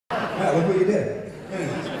Yeah, look what you did.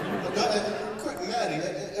 Quick, Maddie.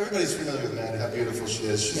 Everybody's familiar with Maddie, how beautiful she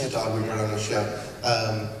is. She's a dog we brought on the show.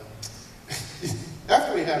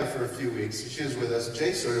 After we had her for a few weeks, she was with us.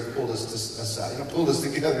 Jay sort of pulled us aside, pulled us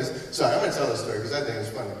together. Sorry, I'm going to tell this story because I think it's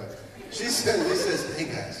funny. But he says, "Hey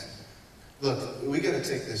guys, look, we got to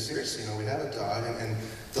take this seriously. We have a dog, and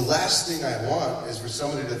the last thing I want is for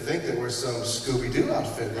somebody to think that we're some Scooby Doo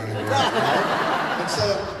outfit running around." And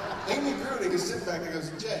so Amy Bruni is sitting back and goes,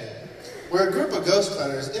 "Jay, we're a group of ghost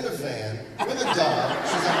hunters in a van with a dog."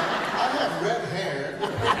 She's like, "I have red hair."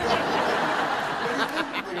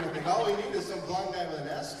 All we need is some blonde guy with an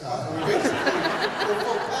ascot. And we're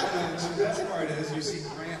full platinum. The best part is you see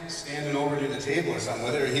Grant standing over to the table or something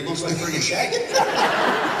with it, and he looks like friggin' Shaggy.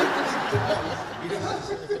 He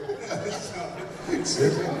does.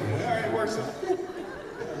 All right, it works out. I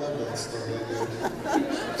love that story, dude.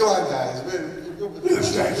 Come on, guys.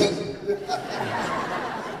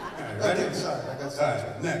 Ready? Okay, sorry. I got All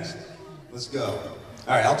right, next. Let's go.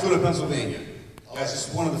 All right, Altoona, Pennsylvania. Guys, this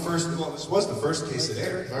is one of the first, this was the first case it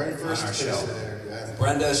aired. Very first on our case show. it aired, yeah.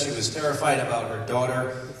 Brenda, she was terrified about her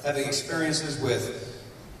daughter having experiences with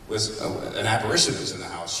an apparition that was in the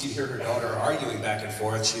house. She'd hear her daughter arguing back and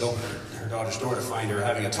forth. She'd open her daughter's door to find her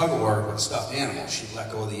having a tug-of-war with a stuffed animal. She'd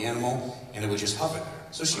let go of the animal, and it would just hover there.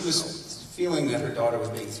 So she was feeling that her daughter was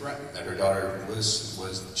being threatened, that her daughter was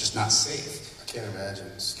just not safe. I can't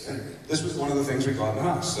imagine. It's scary. This was one of the things we caught in the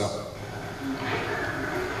house, so...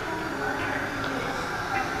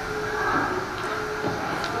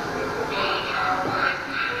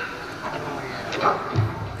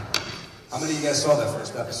 How many of you guys saw that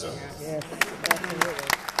first episode? Yes, absolutely.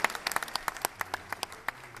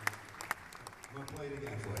 I'm going to play it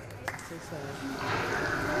again for you.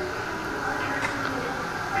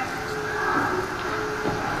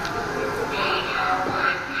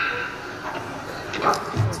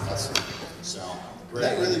 Awesome. So,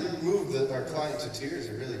 that really moved our client to tears.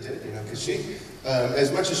 It really did, because she,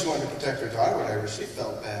 as much as she wanted to protect her daughter, whatever, she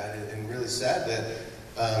felt bad and really sad that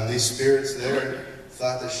these spirits there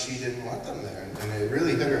thought that she didn't want them there, and it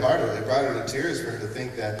really hit her heart. It brought her to tears for her to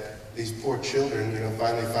think that these poor children,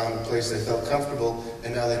 finally found a place they felt comfortable,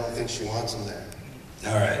 and now they don't think she wants them there.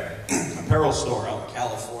 all right. Apparel store out in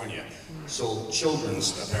California sold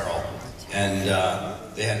children's apparel, and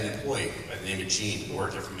they had an employee by the name of Jean who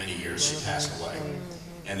worked there for many years. She passed away,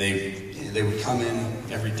 and they would come in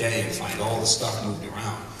every day and find all the stuff moved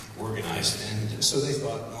around, organized, and so they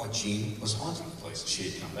thought, oh, Jean was haunting the place. She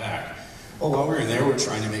had come back. Well, while we were in there, we were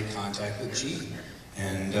trying to make contact with Jean,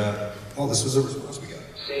 and well, this was the response we got.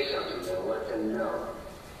 Say something, Bill. Let them know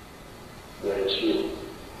that it's you.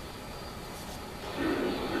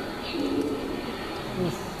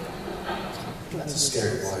 That's a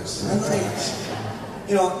scary voice.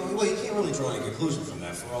 Well, you can't really draw any conclusion from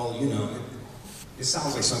that. For all you know, it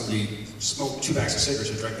sounds like somebody smoked 2 packs of cigarettes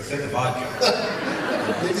and drank a fifth of vodka.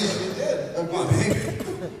 Maybe she did. Well, maybe.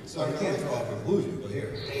 So I can't draw a conclusion, but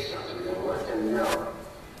here. Say something, Bill. Let them know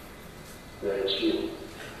that it's you.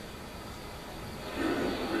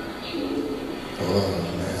 Oh,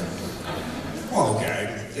 man. Well, okay.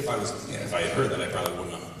 If I had heard that, I probably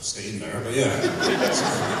wouldn't have stayed in there. But yeah,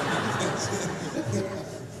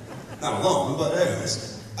 not alone. But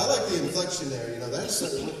anyways, I like the inflection there. That's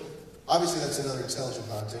obviously that's another intelligent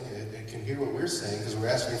haunting. It can hear what we're saying because we're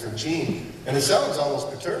asking for Jean, and it sounds almost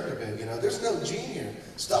perturbed a bit. There's no Jean here.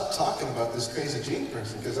 Stop talking about this crazy Jean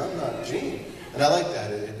person because I'm not Jean. And I like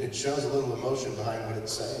that. It shows a little emotion behind what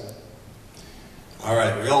it's saying. all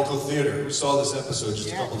right, Rialto Theater. We saw this episode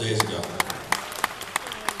just a couple days ago.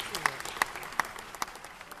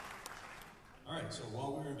 All right, so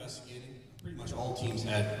while we were investigating, pretty much all teams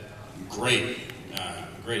had great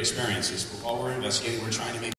experiences. But while we were investigating, we're trying to make